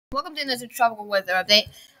Welcome to another tropical weather update.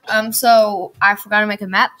 So I forgot to make a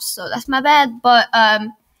map, so that's my bad. But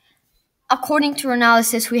according to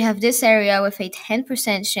analysis, we have this area with a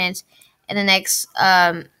 10% chance in the next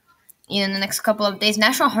in the next couple of days.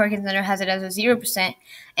 National Hurricane Center has it as a 0%,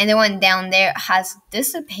 and the one down there has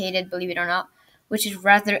dissipated, believe it or not, which is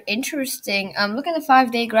rather interesting. Look at the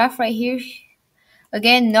 5-day graph right here.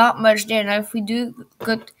 Again, not much there. Now, if we do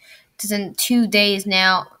go to the 2 days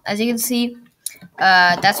now, as you can see.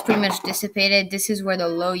 That's pretty much dissipated. This is where the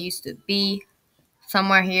low used to be.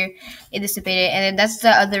 Somewhere here, it dissipated. And then that's the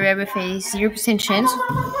other area with a 0% chance.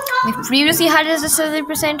 We previously had it as a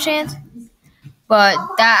 70% chance. But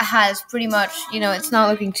that has pretty much, it's not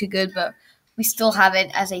looking too good. But we still have it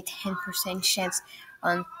as a 10% chance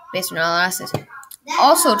based on analysis.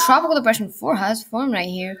 Also, Tropical Depression 4 has formed right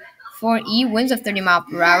here. 4E, winds of 30 miles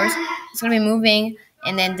per hour. It's going to be moving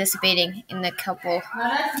and then dissipating in the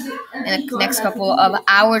next couple of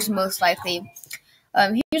hours, most likely.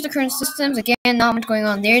 Here's the current systems. Again, not much going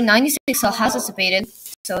on there. 96 cell has dissipated,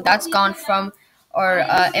 so that's gone from our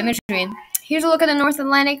imagery. Here's a look at the North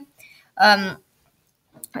Atlantic.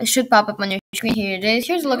 It should pop up on your screen. Here it is.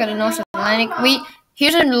 Here's a look at the North Atlantic.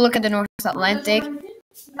 Here's a look at the North Atlantic.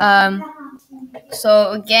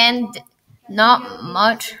 So again, not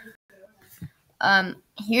much.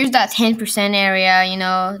 Here's that 10%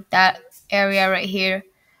 area, that area right here.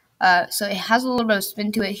 So it has a little bit of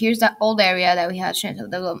spin to it. Here's that old area that we had chance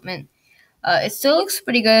of development. It still looks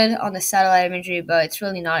pretty good on the satellite imagery, but it's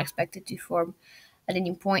really not expected to form at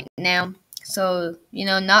any point now. So,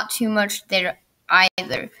 not too much there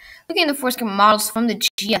either. Looking at the forecast models from the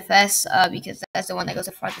GFS, because that's the one that goes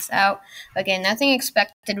the farthest out. Again, nothing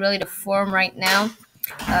expected really to form right now.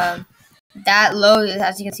 That low,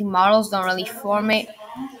 as you can see, models don't really form it.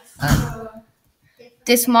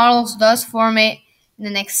 This models does form it in the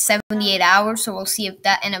next 78 hours, so we'll see if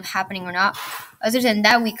that ends up happening or not. Other than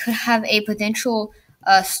that, we could have a potential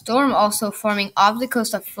storm also forming off the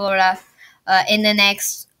coast of Florida in the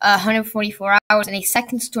next 144 hours, and a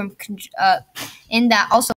second storm in that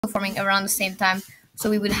also forming around the same time. So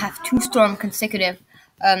we would have 2 storms consecutive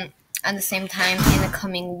at the same time in the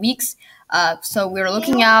coming weeks. So we're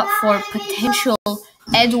looking out for potential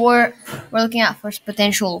Edouard. We're looking out for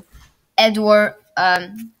potential Edouard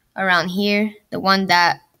around here, the one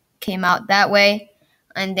that came out that way,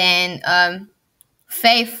 and then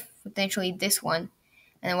Faith, potentially this one,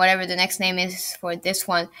 and whatever the next name is for this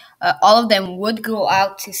one. All of them would go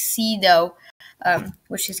out to sea though,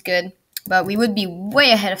 which is good. But we would be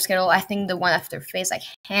way ahead of schedule. I think the one after Faith, like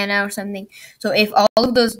Hannah or something. So if all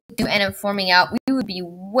of those do end up forming out, we would be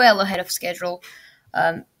well ahead of schedule.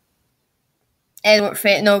 Edouard,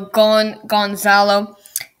 Faith, Gonzalo.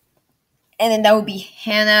 And then that would be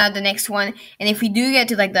Hannah, the next one. And if we do get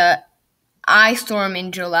to like the ice storm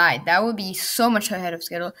in July, that would be so much ahead of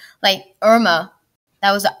schedule. Like Irma,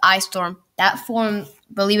 that was the ice storm. That formed,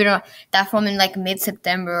 believe it or not, that formed in like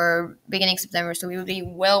mid-September or beginning September. So we would be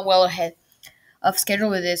well ahead of schedule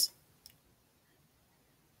with this.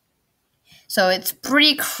 So it's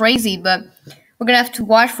pretty crazy, but we're going to have to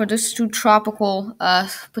watch for this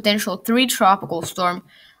potential 3 tropical storm.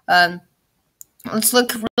 Let's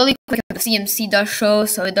look really quick at the CMC does show.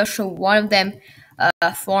 So it does show one of them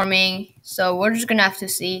forming. So we're just going to have to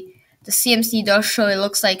see. The CMC does show it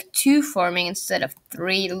looks like 2 forming instead of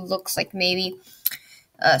 3. It looks like maybe.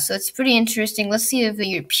 So it's pretty interesting. Let's see if the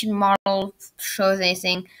European model shows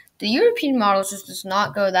anything. The European model just does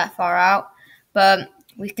not go that far out. But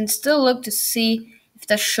we can still look to see if it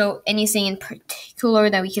does show anything in particular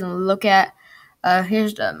that we can look at.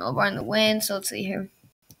 Here's the millbar and the wind. So let's see here.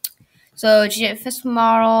 So GFS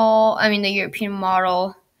model, the European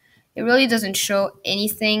model, it really doesn't show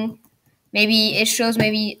anything. Maybe it shows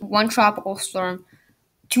maybe 1 tropical storm,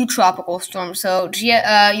 2 tropical storms. So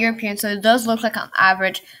European, so it does look like on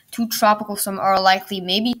average 2 tropical storms are likely,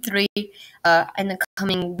 maybe 3 in the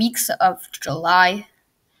coming weeks of July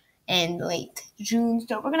and late June.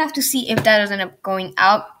 So we're going to have to see if that does end up going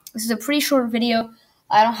out. This is a pretty short video.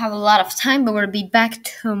 I don't have a lot of time, but we're going to be back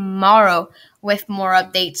tomorrow with more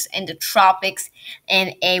updates in the tropics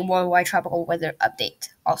and a worldwide tropical weather update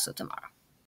also tomorrow.